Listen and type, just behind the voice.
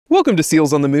Welcome to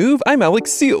Seals on the Move. I'm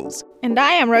Alex Seals. And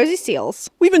I am Rosie Seals.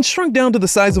 We've been shrunk down to the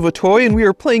size of a toy and we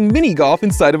are playing mini golf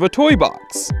inside of a toy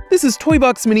box. This is Toy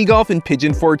Box Mini Golf in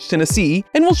Pigeon Forge, Tennessee,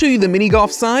 and we'll show you the mini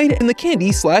golf side and the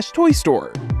candy/toy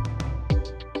store.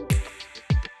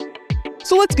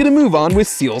 So let's get a move on with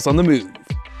Seals on the Move.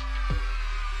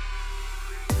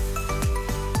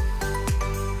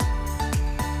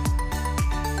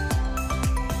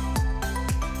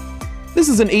 This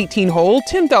is an 18-hole,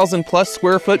 10,000 plus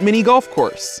square foot mini golf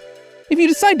course. If you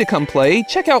decide to come play,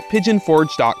 check out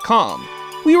pigeonforge.com.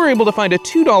 We were able to find a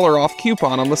 $2 off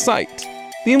coupon on the site.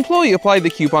 The employee applied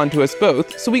the coupon to us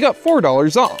both, so we got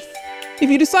 $4 off. If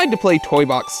you decide to play toy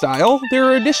box style, there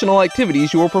are additional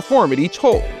activities you will perform at each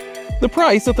hole. The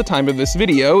price at the time of this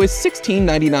video is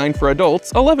 $16.99 for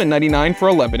adults, $11.99 for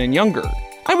 11 and younger.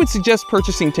 I would suggest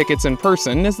purchasing tickets in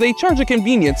person as they charge a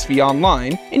convenience fee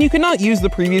online and you cannot use the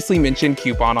previously mentioned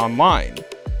coupon online.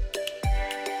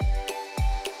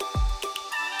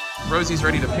 Rosie's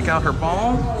ready to pick out her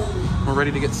ball. We're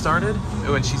ready to get started.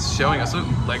 Oh, and she's showing us, ooh,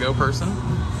 Lego person,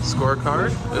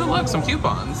 scorecard. Oh, look, some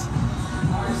coupons.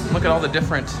 Look at all the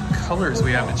different colors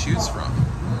we have to choose from.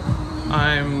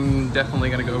 I'm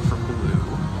definitely gonna go for blue.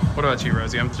 What about you,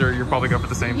 Rosie? I'm sure you'll probably go for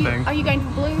the same thing. Are you going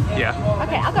for blue? Yeah.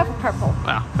 Okay, I'll go for purple.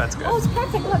 Wow, that's good. Oh, it's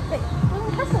perfect. Look, blue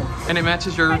and purple. And it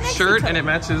matches your shirt, and it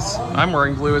matches... I'm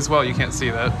wearing blue as well. You can't see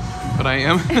that, but I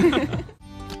am.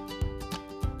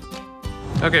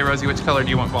 Okay, Rosie, which color do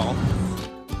you want ball?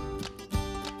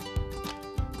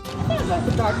 I like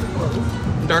the darker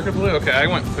blue. Darker blue? Okay, I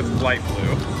went with light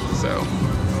blue, so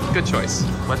good choice.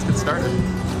 Let's get started.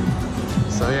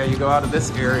 So yeah, you go out of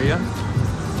this area,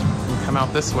 and come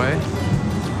out this way.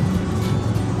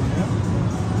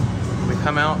 We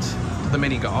come out to the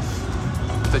mini golf,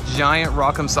 the giant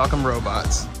Rock'em Sock'em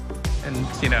robots, and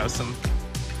you know, some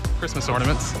Christmas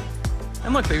ornaments.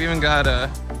 And look, they've even got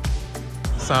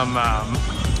some,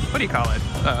 what do you call it?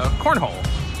 Cornhole,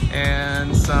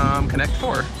 and some Connect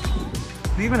 4.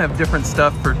 They even have different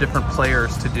stuff for different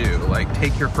players to do, like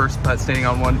take your first putt standing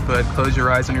on one foot, close your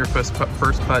eyes on your first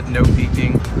putt, no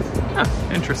peeking. Huh,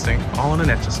 interesting, all in an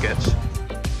Etch-a-Sketch. So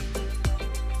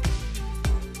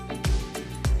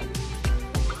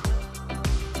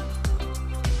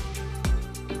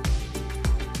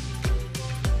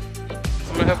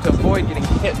I'm gonna have to avoid getting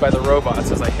hit by the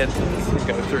robots as I hit this and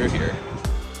go through here.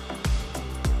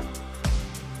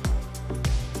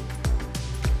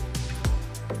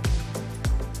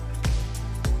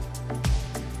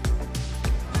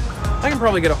 I can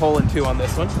probably get a hole in 2 on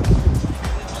this one.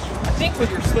 I think what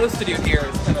you're supposed to do here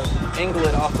is kind of angle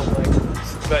it off the leg,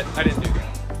 but I didn't do that.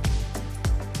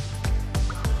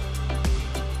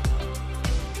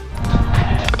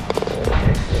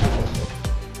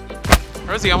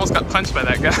 Rosie almost got punched by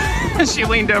that guy. She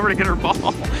leaned over to get her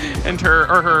ball and her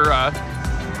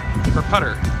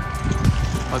putter.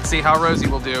 Let's see how Rosie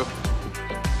will do.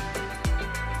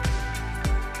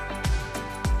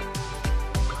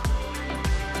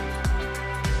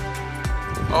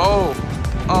 Oh,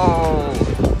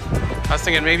 I was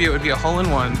thinking maybe it would be a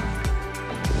hole-in-one.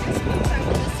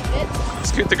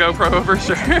 Scoot the GoPro over,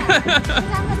 sure.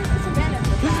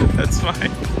 That's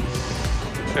fine.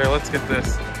 Here, let's get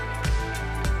this.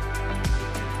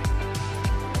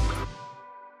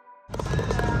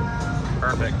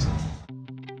 Perfect.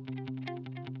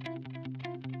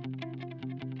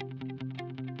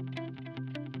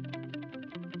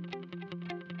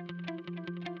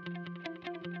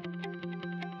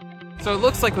 So it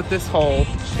looks like with this hole,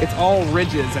 it's all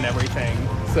ridges and everything.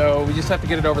 So we just have to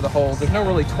get it over the holes. There's no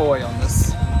really toy on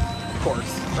this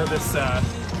course, or this,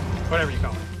 whatever you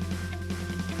call it.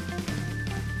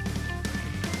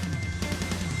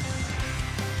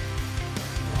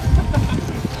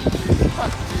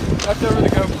 Knocked over the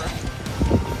GoPro.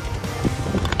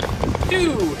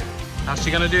 Dude! How's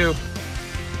she gonna do?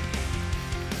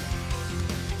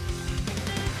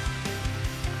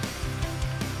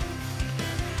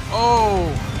 Oh,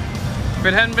 if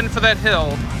it hadn't been for that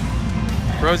hill,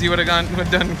 Rosie would have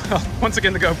done well. Once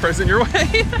again, the GoPro's in your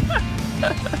way.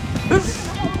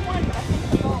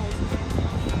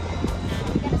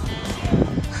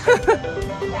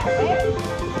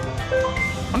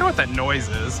 I wonder what that noise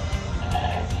is.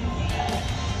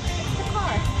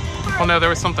 Well, no, there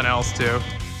was something else too.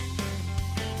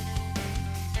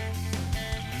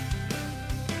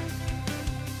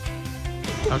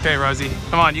 Okay, Rosie,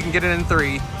 come on, you can get it in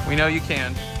 3. We know you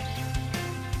can.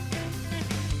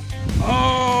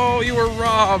 Oh, you were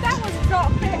robbed. That was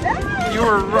not fair. You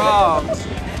were robbed.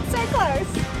 So close.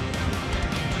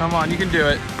 Come on, you can do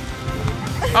it.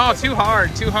 Oh, too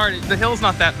hard, too hard. The hill's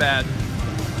not that bad.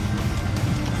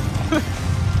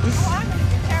 Oh, I'm gonna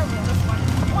do terrible.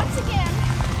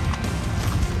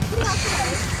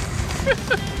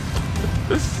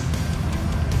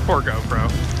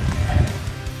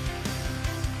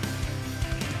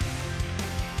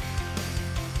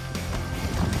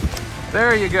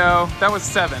 There you go. That was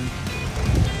 7.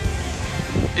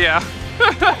 Yeah.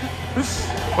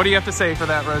 What do you have to say for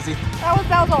that, Rosie? That was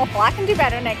awful. I can do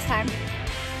better next time.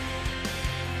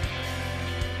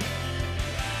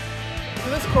 So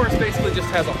this course basically just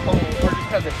has a hole, or just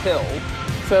has a hill.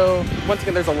 So once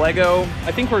again, there's a Lego.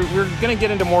 I think we're gonna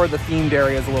get into more of the themed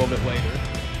areas a little bit later.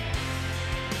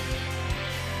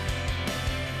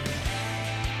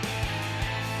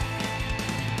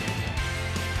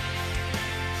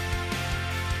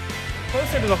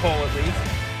 Closer to the hole, at least.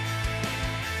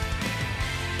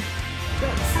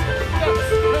 Ducks.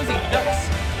 Rosie, ducks.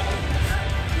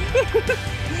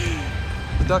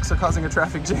 The ducks are causing a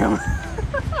traffic jam.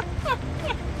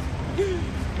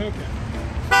 Okay.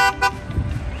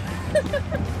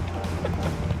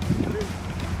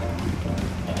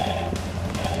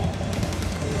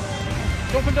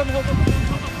 Don't come down the hill.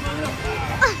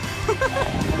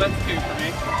 Well, that's 2 for me.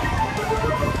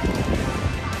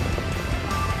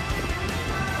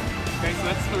 Okay, so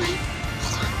that's 3.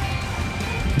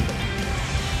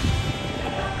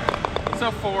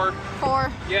 So 4.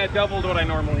 4. Yeah, doubled what I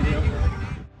normally do.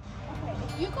 Okay,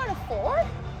 if you go to 4?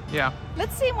 Yeah.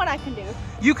 Let's see what I can do.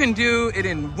 You can do it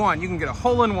in 1. You can get a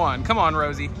hole in 1. Come on,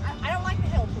 Rosie. I don't like the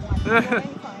hill for 1. I'm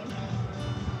fine.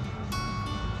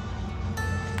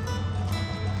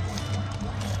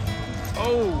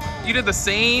 Oh, you did the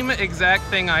same exact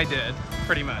thing I did,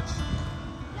 pretty much.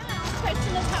 Now, the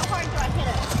question is, how hard do I hit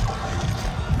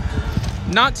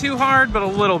it? Not too hard, but a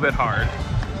little bit hard.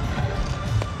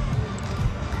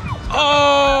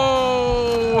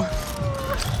 Oh!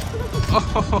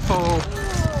 Oh!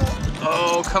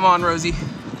 Oh, come on, Rosie.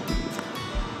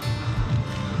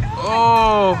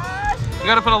 Oh! You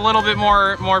gotta put a little bit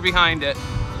more behind it.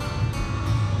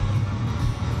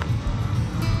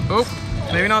 Oh,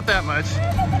 maybe not that much.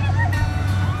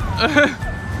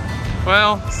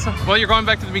 Well, you're going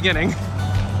back to the beginning.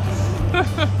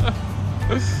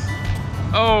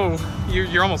 Oh,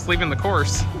 you're almost leaving the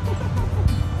course. I'm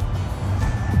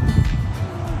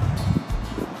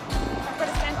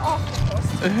gonna stand off the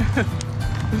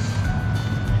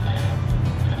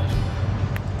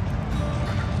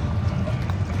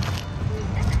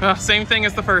course. Same thing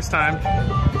as the first time.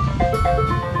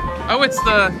 Oh, it's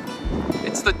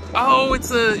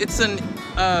an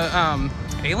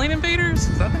Alien Invaders?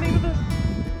 Is that the name of it?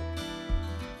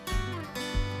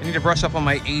 I need to brush up on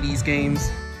my 80s games.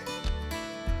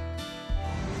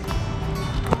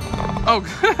 Oh,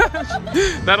 gosh.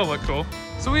 That'll look cool.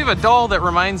 So we have a doll that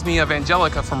reminds me of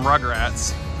Angelica from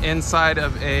Rugrats inside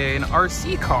of an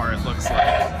RC car, it looks like.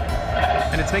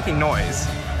 And it's making noise.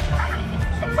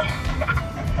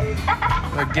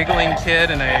 A giggling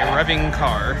kid in a revving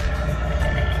car.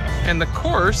 And the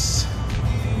course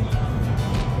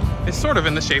is sort of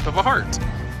in the shape of a heart.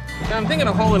 Now I'm thinking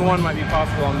a hole-in-one might be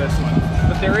possible on this one,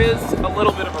 but there is a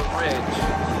little bit of a ridge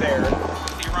there, so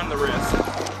you run the risk.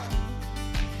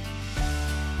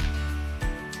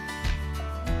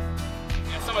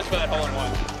 Yeah, so much for that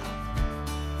hole-in-one.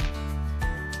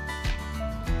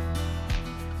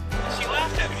 She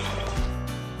laughed at me.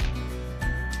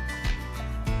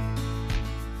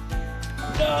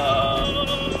 No!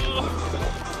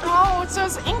 Oh, it's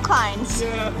those inclines.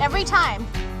 Yeah. Every time.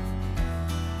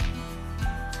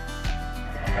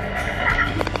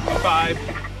 5.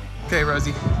 Okay,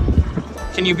 Rosie.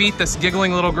 Can you beat this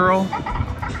giggling little girl?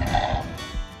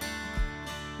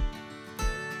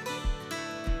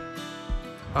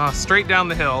 Straight down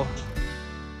the hill.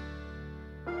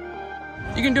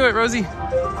 You can do it, Rosie.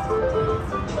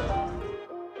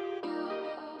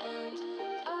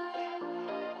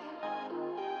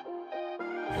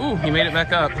 Ooh, you made it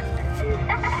back up.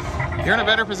 You're in a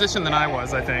better position than I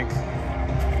was, I think.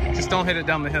 Just don't hit it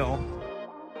down the hill.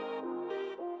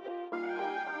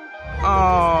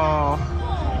 Oh.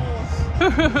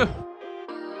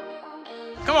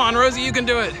 Come on, Rosie, you can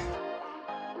do it.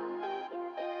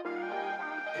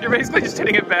 You're basically just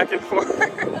hitting it back and forth.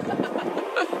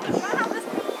 That's not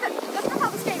how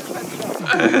this game's supposed to go.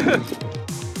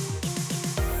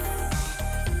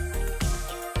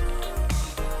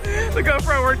 The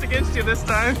GoPro worked against you this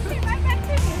time.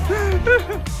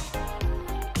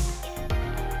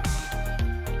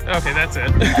 Okay, that's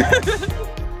it.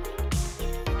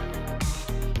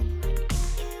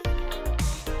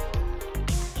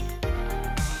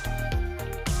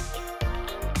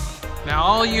 Now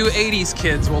all you 80s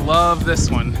kids will love this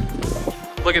one.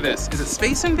 Look at this. Is it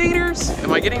Space Invaders?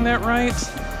 Am I getting that right?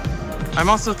 I'm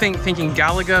also thinking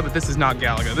Galaga, but this is not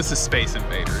Galaga. This is Space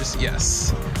Invaders,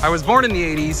 yes. I was born in the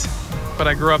 80s, but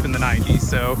I grew up in the 90s,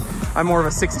 so I'm more of a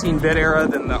 16-bit era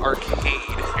than the arcade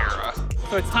era.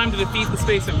 So it's time to defeat the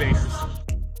Space Invaders.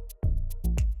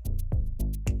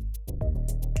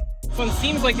 one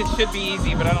seems like it should be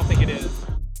easy, but I don't think it is.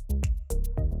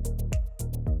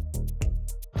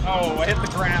 Oh, I hit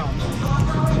the ground.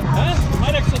 That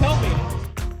might actually help me.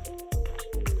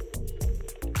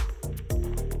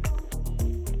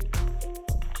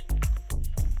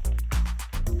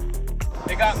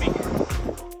 They got me.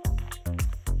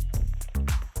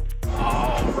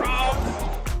 Oh, Rob.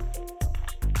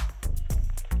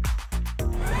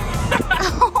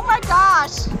 Oh my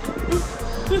gosh.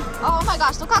 Oh my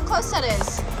gosh, look how close that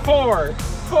is. 4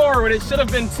 when it should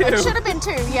have been 2. It should have been 2,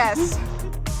 yes.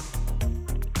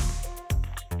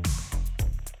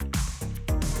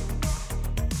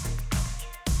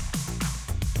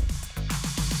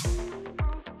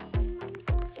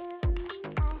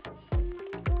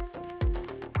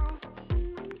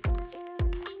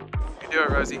 You do it,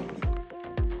 Rosie. You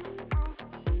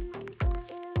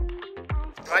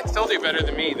might still do better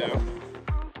than me, though.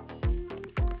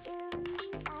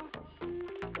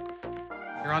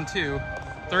 You're on 2.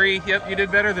 3, yep, you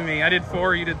did better than me. I did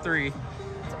 4, you did 3.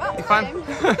 It's about You time.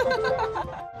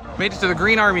 Made it to the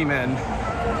Green Army Men.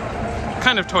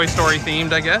 Kind of Toy Story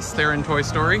themed, I guess. They're in Toy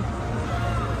Story.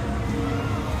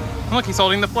 And look, he's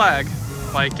holding the flag,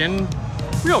 like in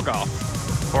real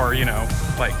golf. Or, you know,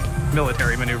 like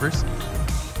military maneuvers.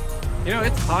 You know,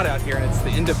 it's hot out here and it's the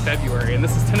end of February, and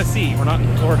this is Tennessee. We're not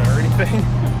in Florida or anything.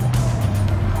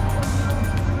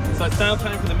 So it's now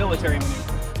time for the military maneuver.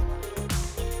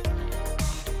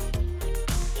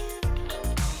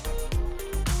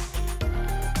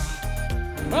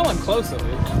 Well, I'm close at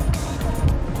least.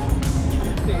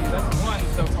 See, that's 1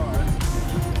 so far.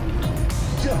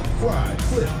 Jump, fly,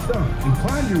 flip, dunk, and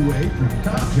climb your way through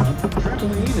top jump,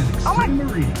 trampoline, and Oh my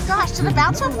extreme arena. gosh, did it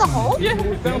bounce off the hole? Yeah,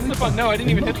 it bounced up on, no, I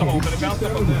didn't even hit the hole, but it bounced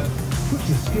up on this. Put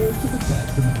your skills to the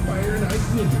test in the Fire and Ice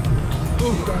Ninja Crew.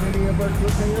 Ooh, Got any of our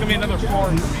it's gonna be another 4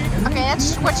 for me. Okay,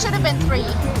 that's what should have been 3.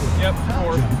 Yep,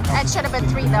 4. That should have been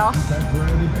 3 though.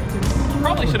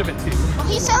 Probably should have been 2. Well,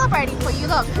 he's celebrating for you,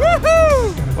 look.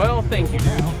 Woohoo! Well, thank you.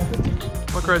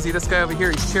 Look, Rosie, this guy over here,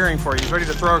 he's cheering for you. He's ready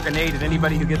to throw a grenade at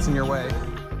anybody who gets in your way.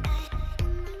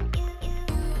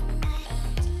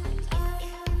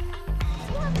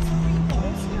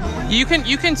 You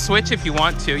can switch if you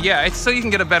want to. Yeah, it's so you can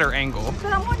get a better angle.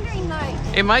 But I'm wondering, like,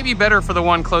 It might be better for the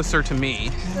one closer to me.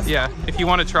 Yeah, if you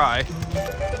want to try.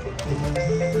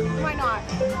 why not?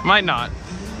 Might not.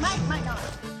 Might not.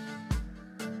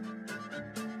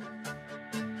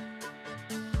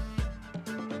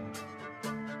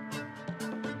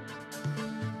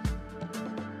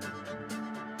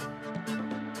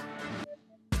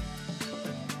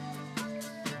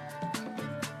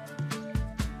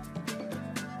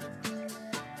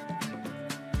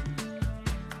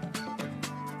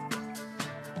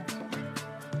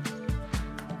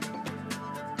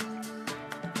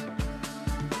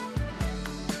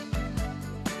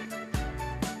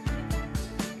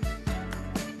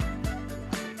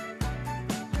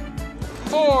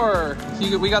 Four.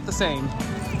 We got the same.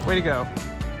 Way to go.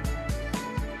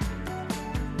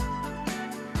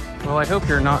 Well, I hope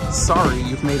you're not sorry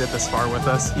you've made it this far with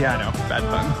us. Yeah, I know, bad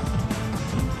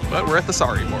pun. But we're at the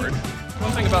sorry board.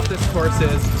 One thing about this course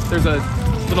is there's a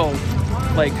little,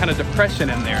 like, kind of depression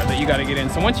in there that you got to get in.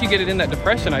 So once you get it in that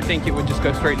depression, I think it would just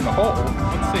go straight in the hole.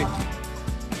 Let's see.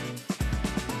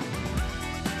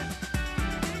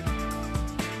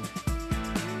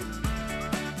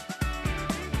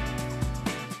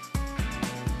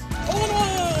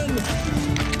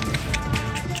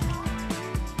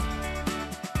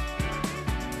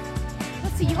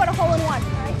 Let's see, you got a hole in 1,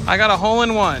 right? I got a hole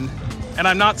in 1, and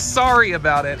I'm not sorry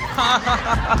about it. Well,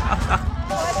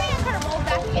 I think it kind of rolled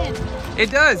back in. It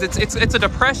does. It's a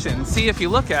depression. See, if you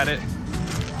look at it,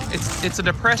 it's a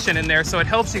depression in there, so it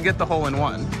helps you get the hole in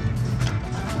 1.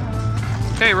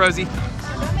 Okay, Rosie.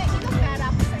 Don't make me look bad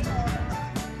after saying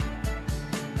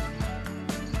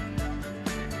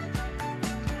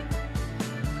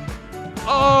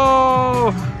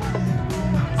Oh!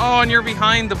 Oh, and you're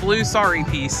behind the blue sorry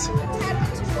piece.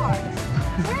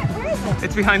 Where is it?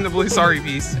 It's behind the blue sorry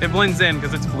piece. It blends in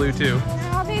because it's blue too.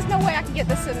 No, there's no way I can get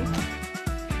this in.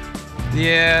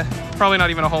 Yeah, probably not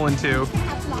even a hole in 2. I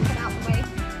have to knock it out the way.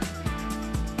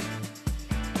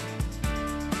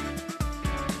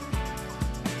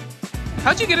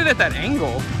 How'd you get it at that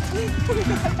angle?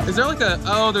 Is there like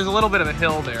oh, there's a little bit of a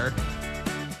hill there.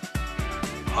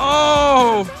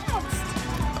 Oh!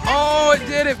 Oh, it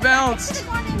did, it bounced. It should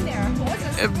have gone in there. What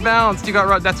was this? It bounced, you got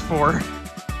right, that's 4. Well,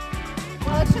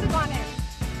 it should have gone in.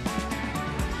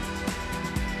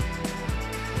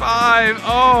 5,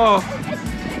 oh!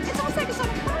 It's almost like it's on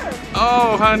a curve.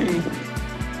 Oh, honey.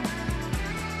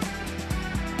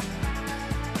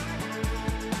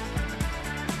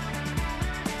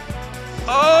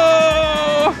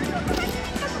 Oh!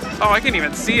 Oh, I can't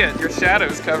even see it. Your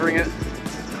shadow's covering it.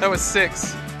 That was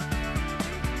 6.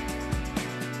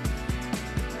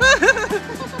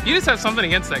 You just have something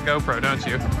against that GoPro, don't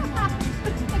you? The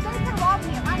GoPro robbed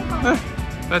me of my phone.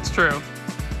 That's true.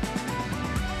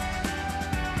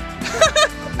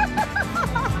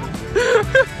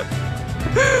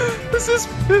 This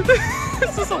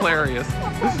is hilarious.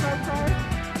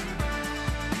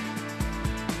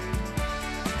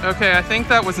 Okay, I think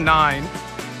that was 9.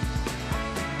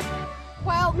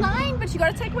 Well, 9, but you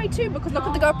gotta take away 2 because look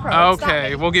at the GoPro.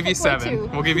 Okay, we'll give you 7.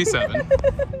 We'll give you 7. You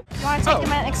wanna take a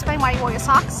minute and explain why you wore your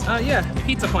socks? Yeah,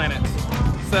 Pizza Planet.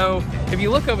 So if you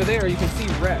look over there, you can see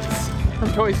Rex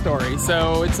from Toy Story.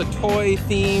 So it's a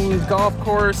toy-themed golf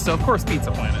course. So of course,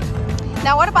 Pizza Planet.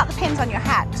 Now, what about the pins on your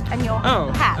hat and your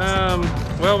hat?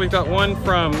 Well, we've got one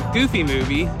from Goofy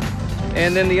Movie,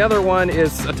 and then the other one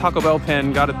is a Taco Bell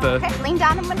pin. Got at the. Okay, lean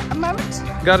down a moment.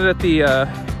 Got it at the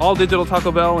all-digital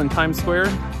Taco Bell in Times Square.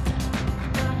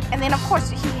 And then, of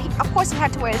course, he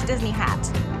had to wear his Disney hat.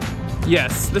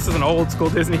 Yes, this is an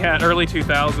old-school Disney hat, early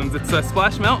 2000s. It's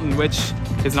Splash Mountain, which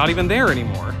is not even there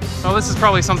anymore. Well, this is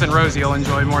probably something Rosie will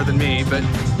enjoy more than me, but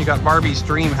you got Barbie's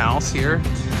Dream House here.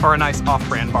 Or a nice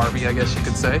off-brand Barbie, I guess you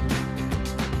could say.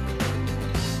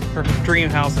 Her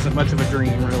dream house isn't much of a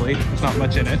dream, really. There's not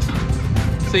much in it.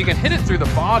 So you can hit it through the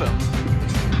bottom,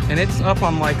 and it's up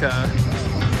on like a,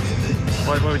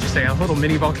 what would you say, a little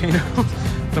mini volcano,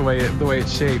 the way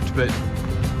it's shaped. But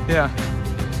yeah,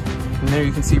 and there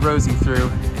you can see Rosie through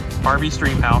Barbie's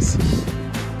dream house,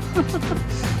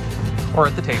 or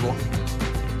at the table.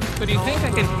 So do you think I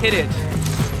can hit it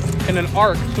in an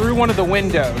arc through one of the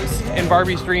windows in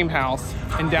Barbie's dream house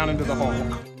and down into the hole?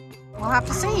 We'll have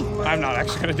to see. I'm not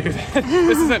actually gonna do that.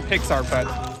 This isn't Pixar Putt.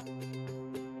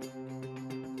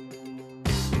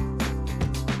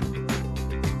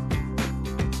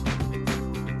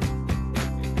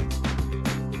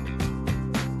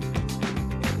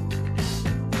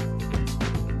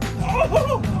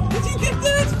 Oh, did you get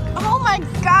that? Oh my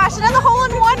gosh, another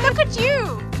hole-in-one, look at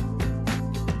you.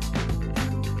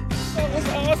 That was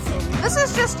awesome. This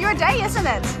is just your day, isn't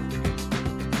it?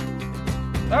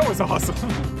 That was awesome.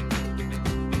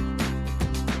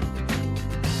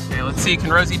 Okay, let's see, can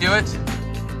Rosie do it?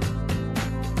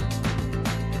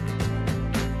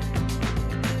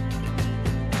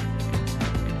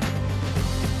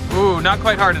 Ooh, not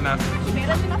quite hard enough.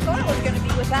 Better than I thought it was going to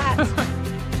be with that.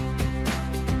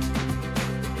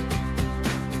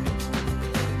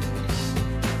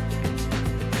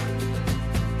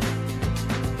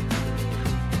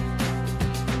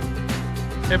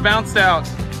 It bounced out.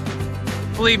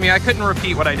 Believe me, I couldn't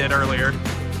repeat what I did earlier.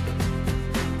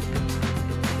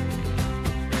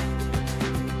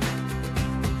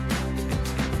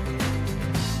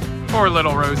 Poor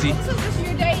little Rosie. This is just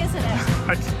your day, isn't it?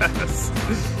 I guess.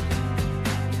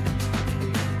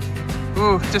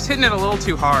 Ooh, just hitting it a little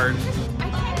too hard. I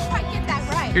can't quite get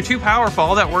that right. You're too powerful,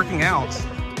 all that working out.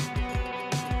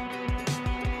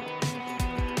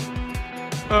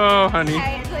 Oh, honey.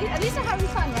 Okay, at least I'm having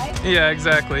fun, right? Yeah,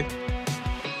 exactly.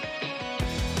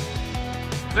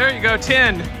 There you go,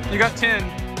 10. You got 10.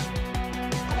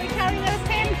 Are you counting those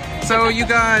 10? So you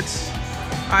got,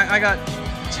 I got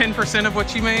 10% of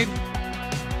what you made.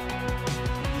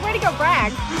 Way to go,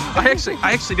 brag. I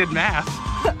actually did math.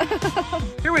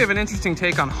 Here we have an interesting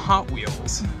take on Hot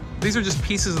Wheels. These are just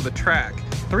pieces of the track.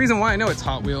 The reason why I know it's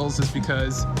Hot Wheels is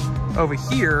because over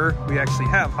here, we actually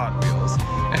have Hot Wheels.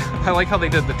 I like how they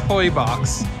did the toy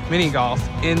box mini golf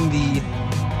in the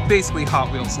basically Hot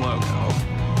Wheels logo.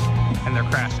 And they're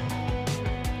crashing.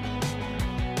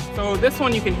 So this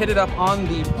one, you can hit it up on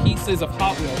the pieces of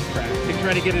Hot Wheels track to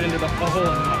try to get it into the hole in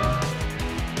the mud.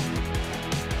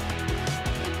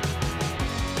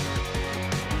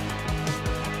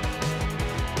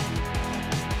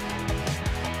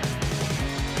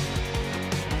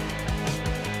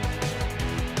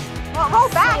 Well, it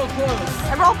rolled back. So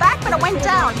close. It rolled back, but it went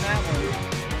down.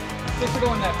 Just to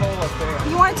go in that hole up there.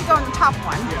 You wanted to go in the top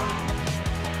one. Yeah.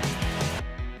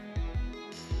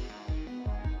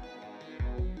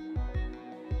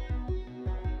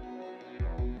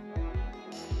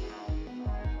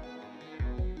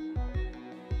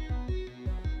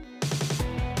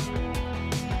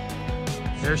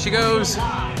 There she goes.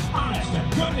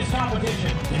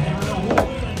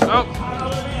 Oh,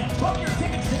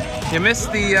 you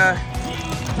missed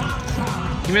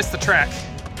the track,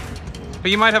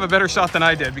 but you might have a better shot than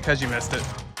I did because you missed it.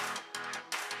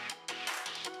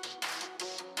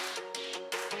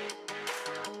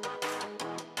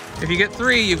 If you get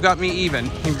 3, you've got me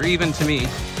even. You're even to me.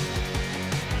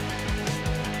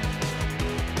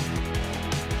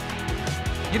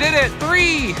 You did it!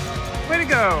 3! Way to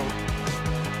go!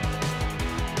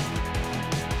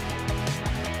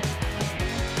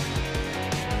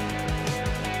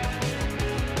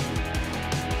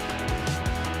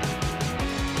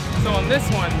 So on this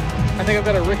one, I think I've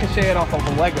got to ricochet it off of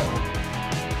the Lego.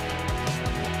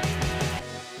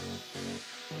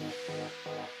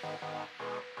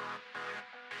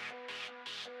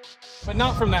 But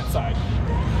not from that side.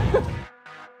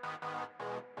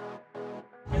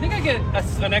 I think I get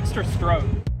an extra stroke.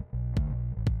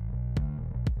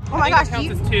 Oh my gosh, that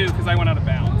counts as 2 because I went out of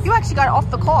bounds. you actually got it off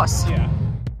the course. Yeah.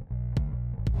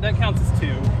 That counts as 2.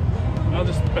 I'll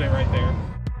just put it right there.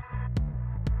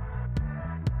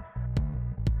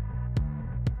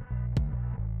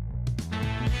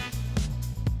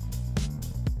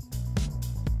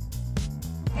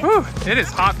 Whew, it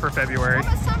is hot for February.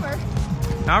 Almost summer.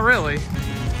 Not really.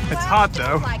 It's hot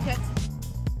though. Like it.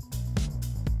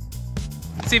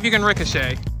 See if you can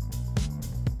ricochet.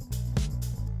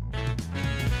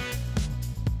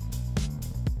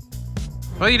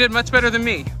 Well, you did much better than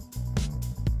me.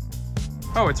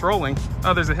 Oh, it's rolling.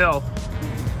 Oh, there's a hill.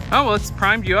 Oh, well, it's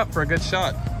primed you up for a good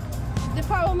shot. The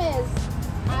problem is,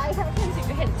 I have a tendency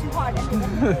to hit it too hard.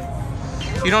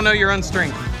 And You don't know your own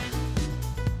strength.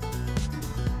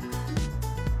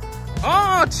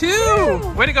 Oh,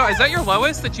 2! Way to go. Is that your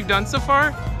lowest that you've done so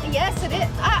far? yes, it is.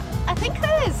 I think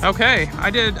it is. Okay,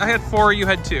 I had 4, you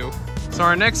had 2. So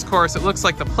our next course, it looks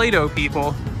like the Play-Doh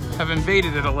people have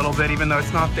invaded it a little bit, even though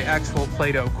it's not the actual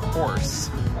Play-Doh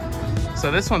course. So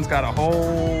this one's got a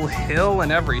whole hill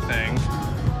and everything.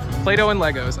 Play-Doh and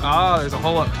Legos. Ah, there's a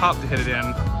hole up top to hit it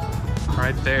in.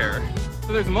 Right there.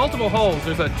 So there's multiple holes.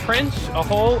 There's a trench, a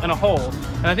hole, and a hole.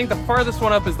 And I think the farthest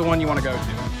one up is the one you want to go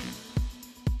to.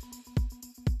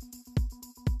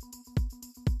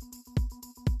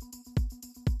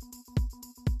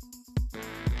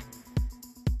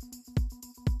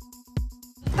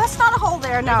 That's not a hole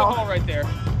there, There's no. a hole right there.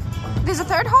 There's a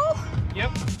third hole?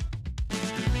 Yep.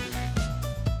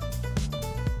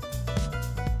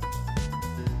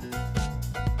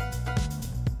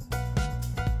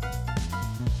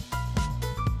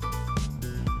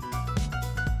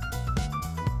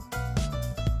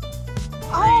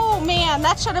 Oh man,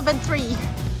 that should have been 3.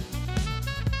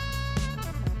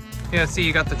 Yeah, see,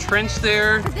 you got the trench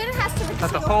there, Then it has to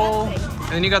got the hole,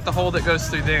 and then you got the hole that goes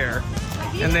through there.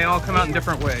 And they all come out in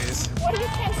different ways. What do you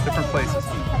chances different places.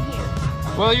 From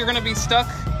here? Well, you're gonna be stuck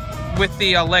with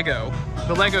the Lego.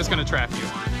 The Lego's gonna trap you.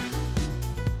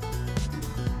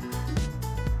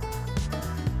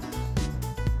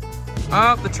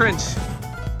 Oh, the trench.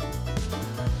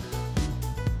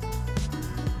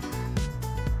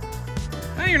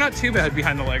 Oh, you're not too bad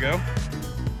behind the Lego.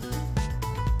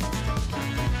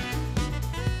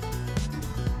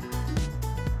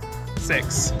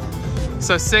 Six.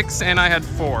 So 6 and I had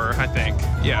 4, I think.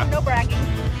 Yeah. No bragging.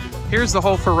 Here's the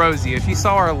hole for Rosie. If you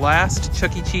saw our last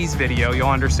Chuck E. Cheese video, you'll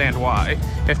understand why.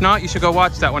 If not, you should go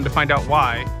watch that one to find out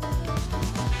why.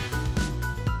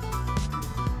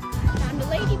 Found a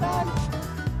ladybug.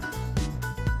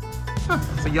 Huh,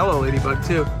 it's a yellow ladybug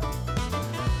too.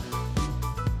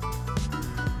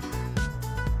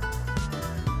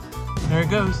 There it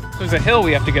goes. There's a hill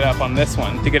we have to get up on this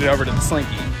one to get it over to the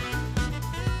slinky.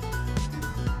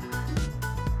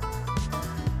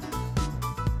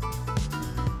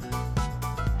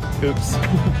 Oops.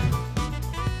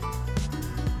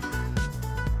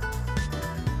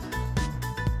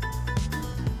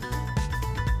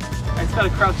 I just gotta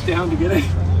crouch down to get it.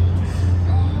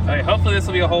 Alright, hopefully this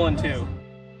will be a hole in 2.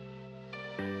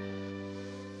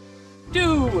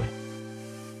 2!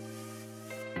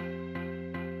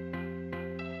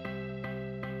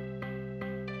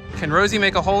 Can Rosie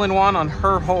make a hole in 1 on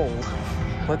her hole?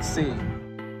 Let's see.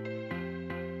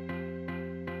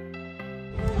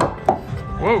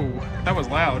 Whoa, that was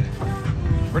loud.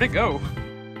 Where'd it go?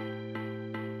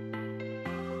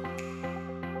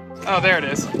 Oh, there it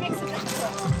is.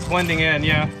 It's blending in,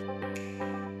 yeah.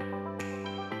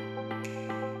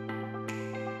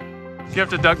 You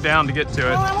have to duck down to get to it.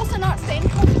 Well, I'm also not staying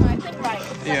close to my thing right.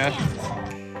 Yeah.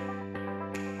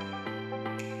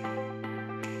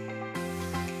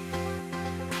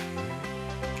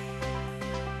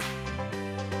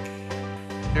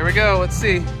 Here we go, let's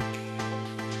see.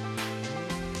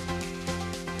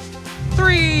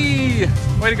 3!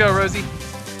 Way to go, Rosie.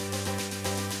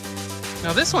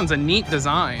 Now this one's a neat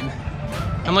design.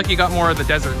 I'm like you got more of the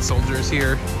desert soldiers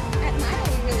here. At night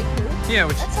it'll be really cool. Yeah,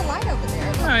 which, That's a light over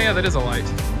there. oh yeah, that is a light.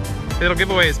 It'll give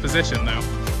away his position though.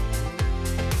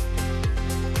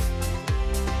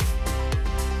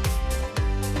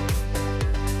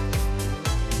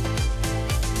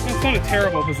 It's not a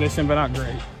terrible position, but not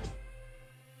great.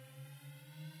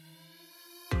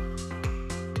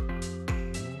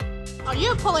 Oh,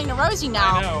 you're pulling a Rosie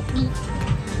now. I know.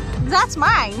 That's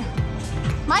mine.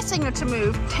 My signature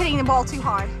move, hitting the ball too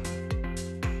hard.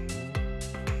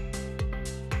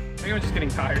 I think I'm just getting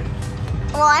tired.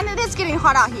 Well, and it is getting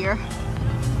hot out here.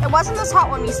 It wasn't this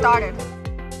hot when we started.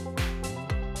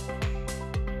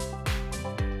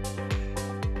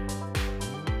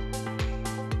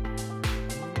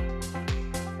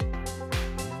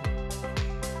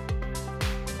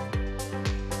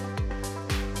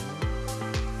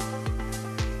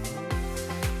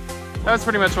 That was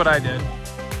pretty much what I did.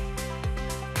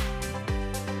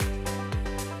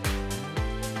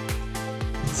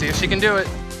 Let's see if she can do it.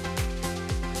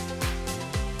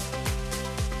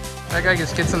 That guy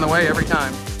just gets in the way every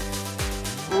time.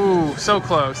 Ooh, so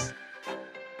close.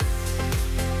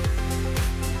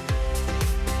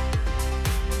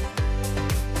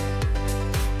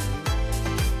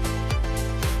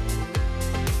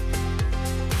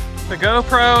 The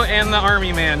GoPro and the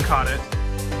army man caught it.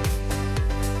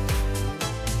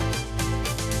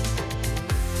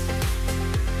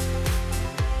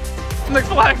 The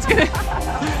flag's getting,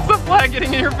 the flag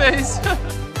getting in your face.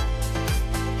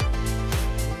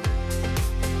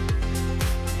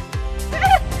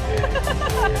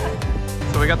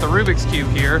 So we got the Rubik's Cube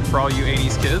here for all you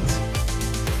 80s kids.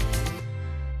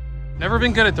 Never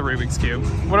been good at the Rubik's Cube.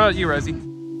 What about you, Rosie?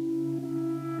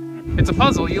 It's a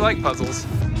puzzle, you like puzzles.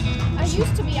 I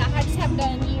used to be, I just haven't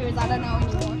done it in years, I don't know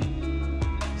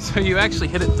anymore. So you actually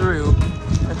hit it through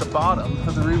at the bottom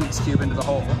of the Rubik's Cube into the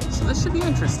hole. So this should be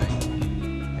interesting.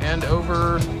 And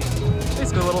over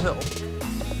basically a little hill.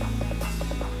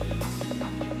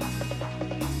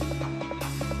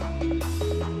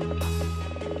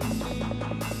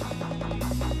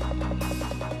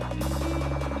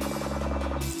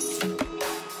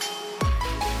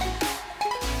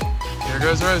 There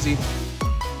goes Rosie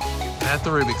at the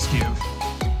Rubik's Cube.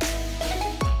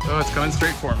 Oh, it's going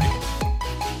straight for me.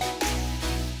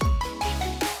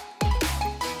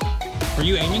 Were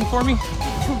you aiming for me?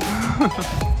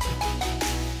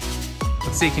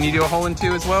 Let's see, can you do a hole in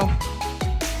two as well?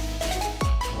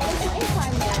 There's an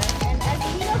incline there, and as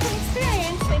you know from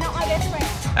experience, they're not my best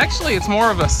friends. Actually, it's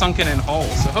more of a sunken in hole,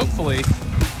 so hopefully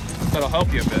that'll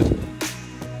help you a bit.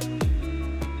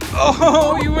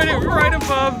 Oh, you went it right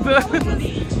above the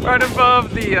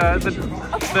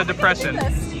the depression.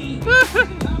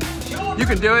 You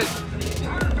can do it.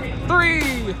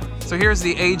 3. So here's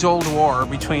the age-old war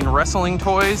between wrestling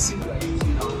toys,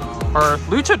 or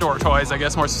luchador toys, I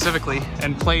guess more specifically,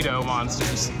 and Play-Doh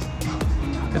monsters.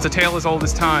 It's a tale as old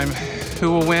as time.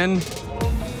 Who will win?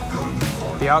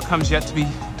 The outcome's yet to be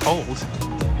told.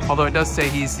 Although it does say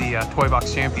he's the toy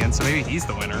box champion, so maybe he's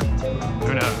the winner.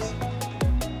 Who knows?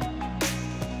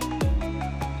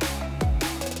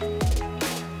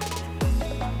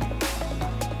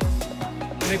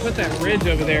 They put that ridge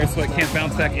over there so it can't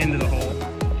bounce back into the hole.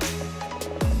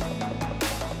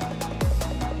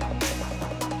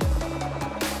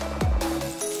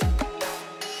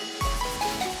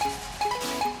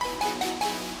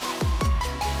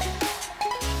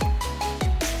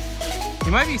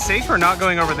 You might be safer not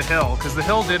going over the hill, because the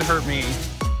hill did hurt me.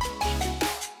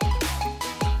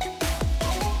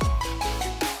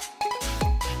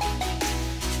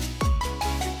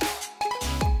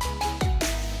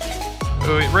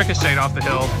 Ooh, it ricocheted off the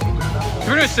hill. You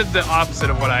pretty much did the opposite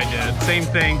of what I did. Same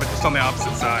thing, but just on the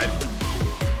opposite side.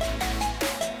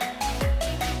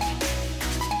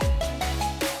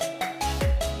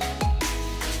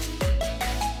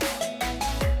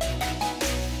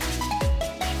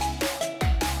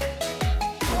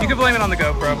 You can blame it on the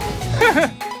GoPro.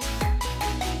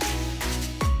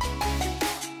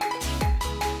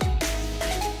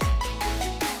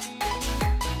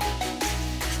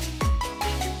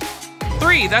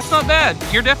 Three, that's not bad.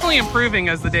 You're definitely improving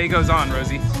as the day goes on,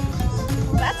 Rosie.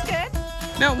 That's good.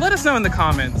 Now, let us know in the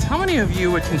comments, how many of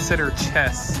you would consider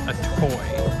chess a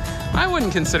toy? I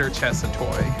wouldn't consider chess a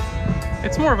toy.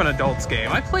 It's more of an adult's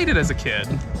game. I played it as a kid,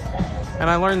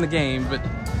 and I learned the game, but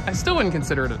I still wouldn't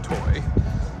consider it a toy.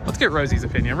 Let's get Rosie's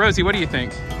opinion. Rosie, what do you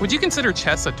think? Would you consider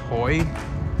chess a toy?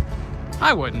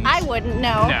 I wouldn't. I wouldn't,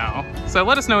 no. No. So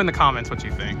let us know in the comments what you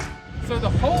think. So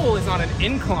the hole is on an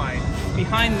incline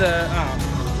behind the,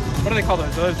 what do they call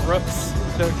those? Those rooks?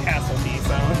 The castle piece.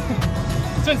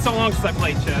 It's been so long since I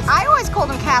played chess. I always called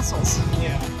them castles.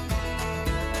 Yeah.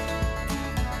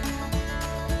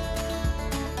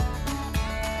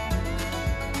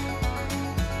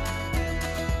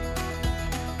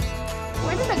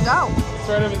 Where did it go? It's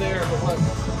right over there, but look.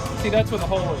 See, that's where the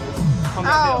hole is. on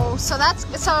that hill. Oh, so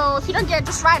if you don't get it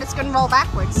just right, it's gonna roll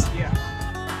backwards. Yeah.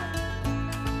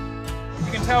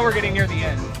 You can tell we're getting near the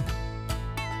end.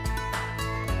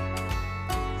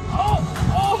 Oh,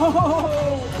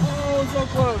 so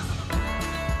close.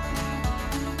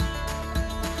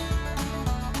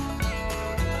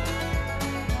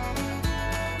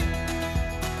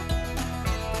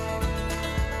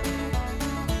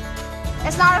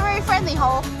 It's not a very friendly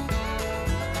hole.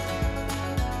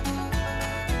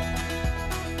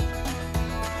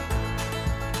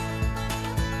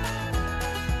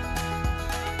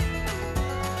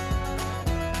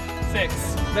 Six.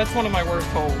 That's one of my worst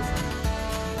holes.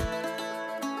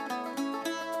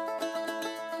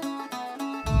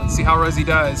 Let's see how Rosie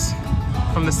does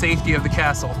from the safety of the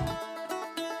castle.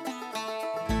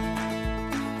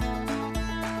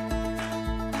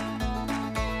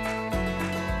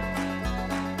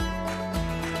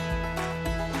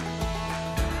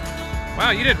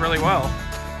 Wow, you did really well.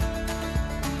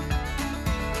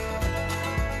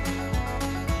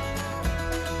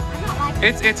 I don't like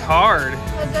it. It's hard.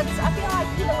 Because I feel like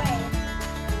either way.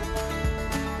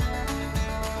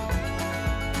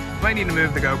 You might need to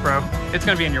move the GoPro. It's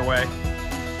gonna be in your way.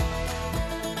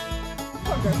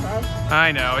 Poor GoPro.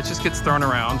 I know, it just gets thrown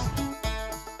around.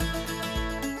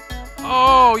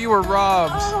 Oh, you were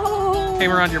robbed. Oh.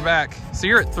 Came around your back. So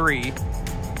you're at 3.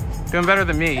 Doing better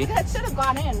than me. That should have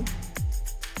gone in.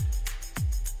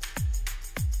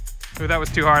 Ooh, that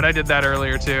was too hard. I did that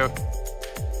earlier too.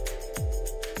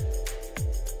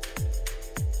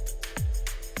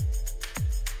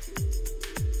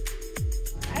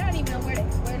 I don't even know where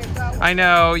to go. I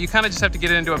know, you kind of just have to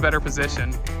get it into a better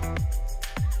position.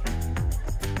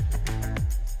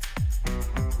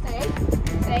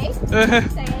 Stay.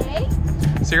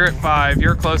 So you're at 5.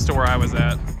 You're close to where I was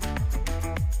at.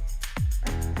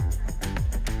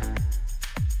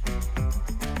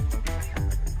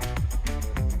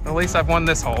 At least I've won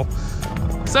this hole.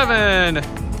 7.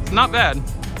 Not bad.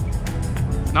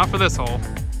 Not for this hole.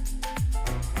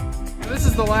 This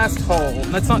is the last hole.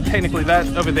 That's not technically, that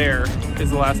over there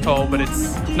is the last hole, but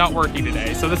it's not working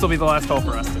today. So this will be the last hole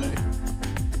for us today.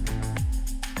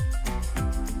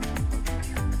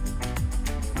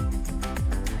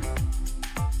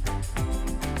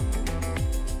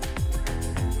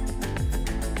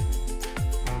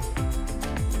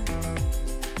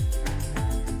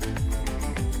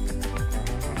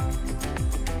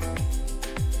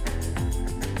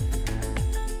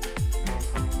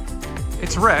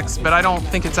 It's Rex, but I don't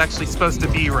think it's actually supposed to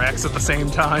be Rex at the same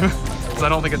time, because I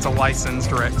don't think it's a licensed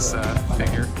Rex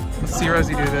figure. Let's see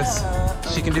Rosie do this.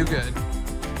 She can do good.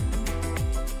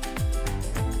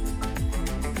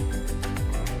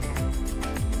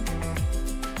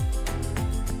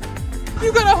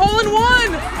 You got a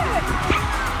hole-in-one!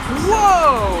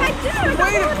 Whoa! I did!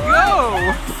 Way to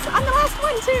go! I'm the last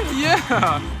one too!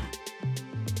 Yeah!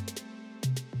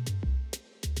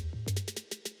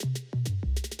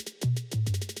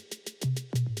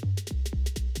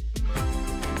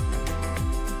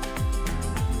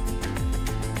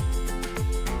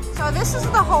 So this is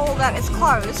the hole that is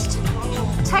closed.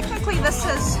 Technically this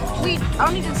is, we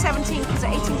only did 17 because the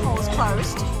 18th hole is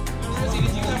closed. Rosie,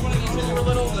 did you have one of these when you were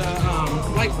little? The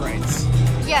light brights.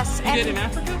 Yes. You did in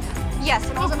Africa? Yes,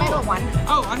 it was a metal one.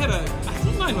 Oh, I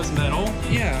think mine was metal.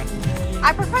 Yeah.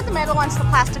 I prefer the metal ones to the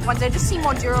plastic ones. They just seem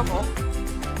more durable.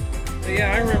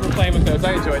 Yeah, I remember playing with those.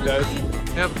 I enjoyed those.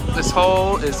 Yep, this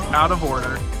hole is out of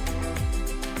order.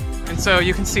 And so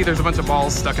you can see there's a bunch of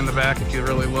balls stuck in the back if you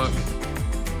really look.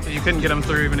 You couldn't get them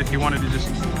through even if you wanted to just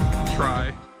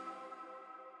try.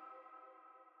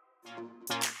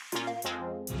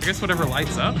 I guess whatever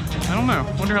lights up. I don't know.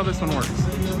 Wonder how this one works.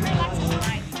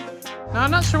 No,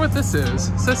 I'm not sure what this is.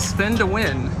 It says spin to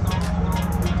win.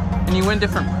 And you win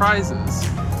different prizes.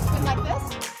 Spin like this?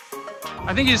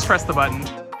 I think you just press the button.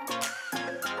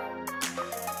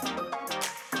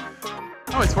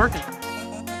 Oh, it's working.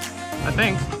 I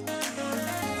think.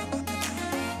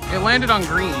 It landed on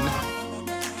green.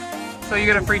 So you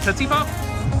get a free Tootsie Pop?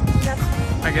 Yes.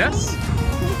 I guess?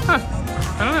 Huh.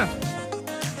 I don't know.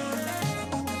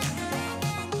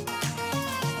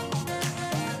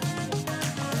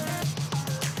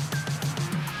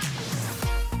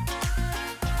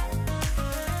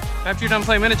 After you're done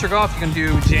playing miniature golf, you can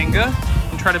do Jenga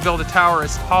and try to build a tower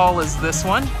as tall as this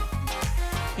one.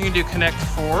 You can do Connect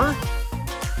 4.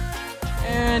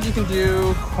 And you can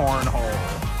do Cornhole.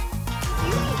 Do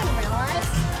you even realize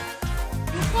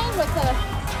you're playing with a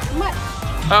much?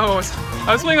 Oh,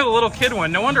 I was playing with a little kid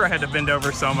one. No wonder I had to bend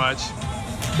over so much.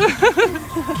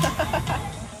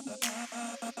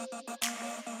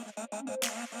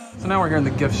 So now we're here in the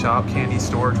gift shop, candy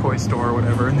store, toy store,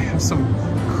 whatever, and they have some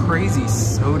crazy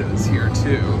sodas here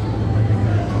too.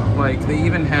 Like, they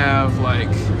even have like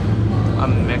a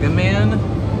Mega Man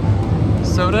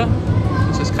soda,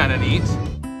 which is kind of neat.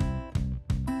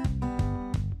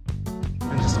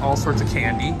 And just all sorts of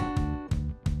candy.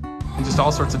 And just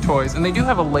all sorts of toys. And they do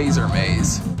have a laser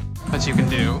maze that you can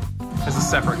do as a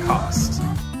separate cost.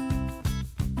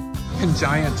 And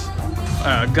giant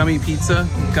gummy pizza,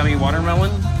 gummy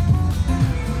watermelon,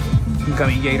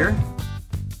 gummy gator.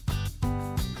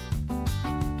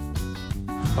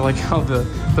 I like how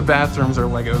the bathrooms are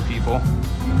Lego people.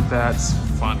 That's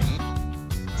funny.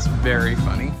 It's very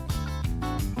funny.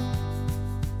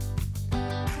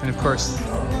 And of course,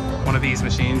 one of these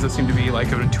machines that seem to be like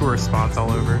in tourist spots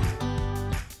all over.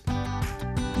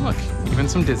 Look, even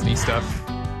some Disney stuff.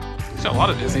 There's a lot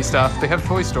of Disney stuff. They have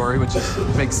Toy Story, which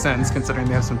makes sense considering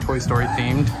they have some Toy Story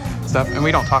themed stuff, and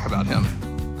we don't talk about him.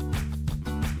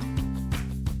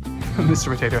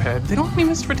 Mr. Potato Head. They don't have any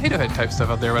Mr. Potato Head type stuff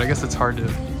out there, but I guess it's hard to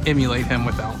emulate him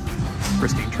without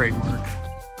risking trademark.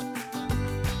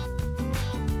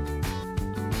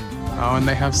 Oh, and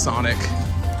they have Sonic.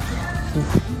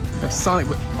 They have Sonic,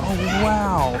 but oh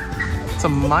wow! It's a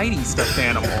Mighty stuffed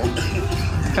animal.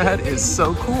 That is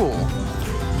so cool.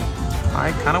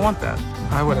 I kind of want that.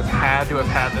 I would have had to have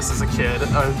had this as a kid.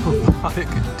 A robotic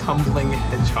tumbling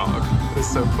hedgehog. That is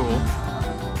so cool.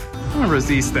 I remember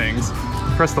these things.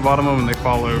 Press the bottom of them and they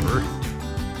fall over.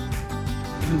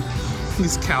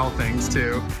 These cow things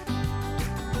too.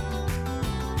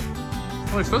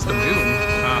 Well, they're supposed to move.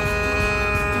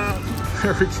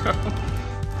 There we go.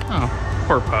 Oh,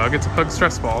 poor pug. It's a pug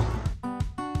stress ball.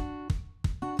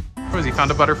 What is he?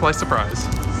 Found a butterfly surprise.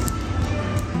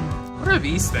 What are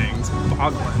these things?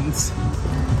 Boglins.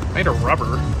 Made of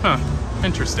rubber. Huh.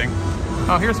 Interesting.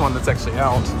 Oh, here's one that's actually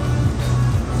out.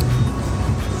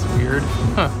 It's weird.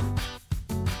 Huh.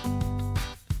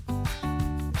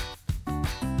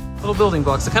 Little building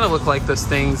blocks that kind of look like those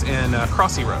things in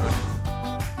Crossy Road.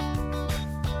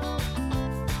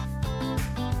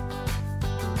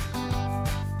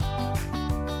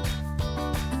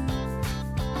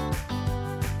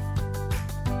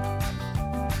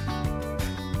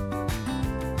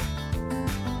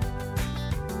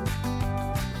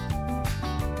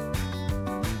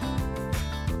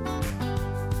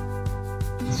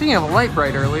 Speaking of a light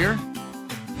bright earlier,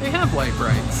 they have light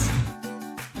brights.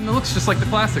 And it looks just like the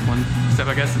plastic one, except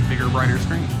I guess it's bigger, brighter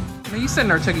screen. Now you said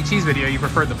in our Chuck E. Cheese video you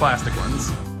preferred the plastic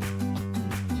ones.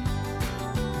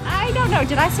 I don't know,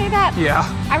 did I say that? Yeah.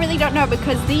 I really don't know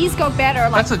because these go better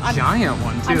like That's a giant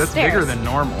one too, that's stairs. bigger than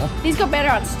normal. These go better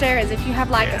on stairs if you have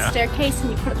like a staircase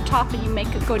and you put it at the top and you make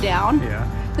it go down. Yeah.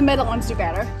 The metal ones do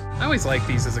better. I always liked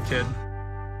these as a kid.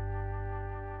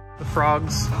 The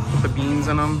frogs with the beans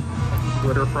in them,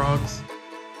 glitter frogs.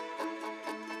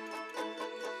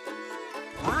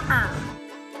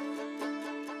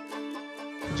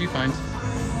 What'd you find?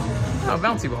 Oh, a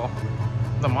bouncy ball.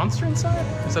 The monster inside?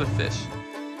 Or is that a fish?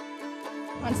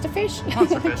 Monster fish?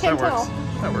 Monster fish, that Can't works.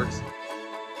 tell. That works.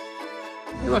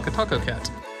 Hey look, a taco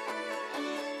cat.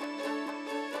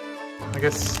 I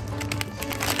guess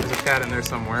there's a cat in there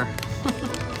somewhere.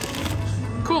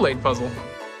 Kool-Aid puzzle.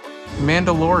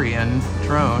 Mandalorian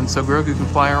drone, so Grogu can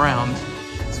fly around.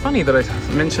 It's funny that I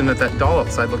mentioned that doll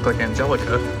outside looked like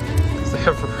Angelica, because they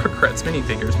have Rugrats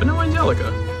minifigures, but no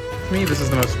Angelica. To me, this is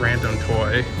the most random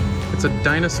toy. It's a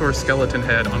dinosaur skeleton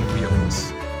head on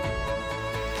wheels.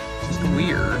 Just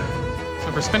weird.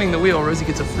 So for spinning the wheel, Rosie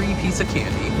gets a free piece of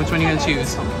candy. Which one are you gonna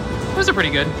choose? Those are pretty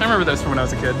good. I remember those from when I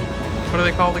was a kid. What are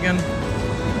they called again?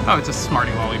 Oh, it's a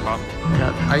Smartie lollipop. We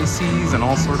got ices and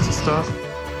all sorts of stuff.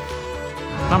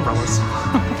 Umbrellas.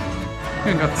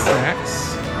 We got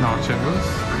snacks, nachos,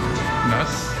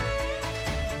 nuts,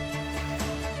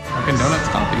 Dunkin' Donuts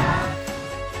coffee.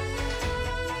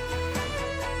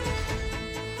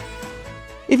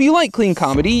 If you like clean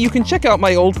comedy, you can check out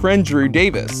my old friend Drew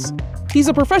Davis. He's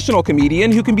a professional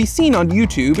comedian who can be seen on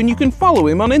YouTube, and you can follow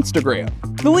him on Instagram.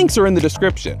 The links are in the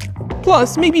description.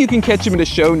 Plus, maybe you can catch him at a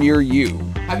show near you.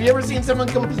 Have you ever seen someone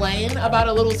complain about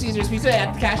a Little Caesars pizza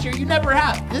at the cashier? You never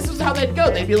have. This is how they'd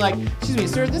go. They'd be like, excuse me,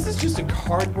 sir, this is just a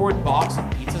cardboard box with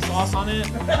pizza sauce on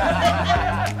it.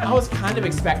 I was kind of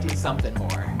expecting something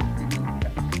more.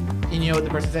 And you know what the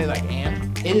person says? Like,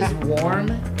 and it is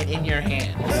warm and in your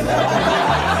hand.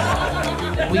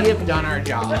 We have done our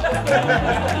job.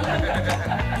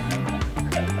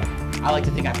 I like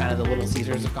to think I'm kind of the Little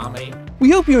Caesars of comedy.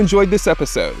 We hope you enjoyed this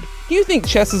episode. Do you think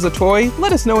chess is a toy?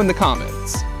 Let us know in the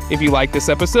comments. If you like this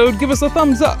episode, give us a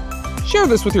thumbs up. Share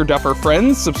this with your duffer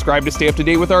friends, subscribe to stay up to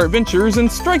date with our adventures,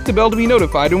 and strike the bell to be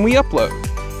notified when we upload.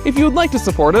 If you would like to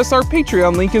support us, our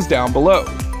Patreon link is down below.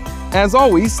 As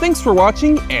always, thanks for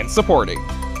watching and supporting.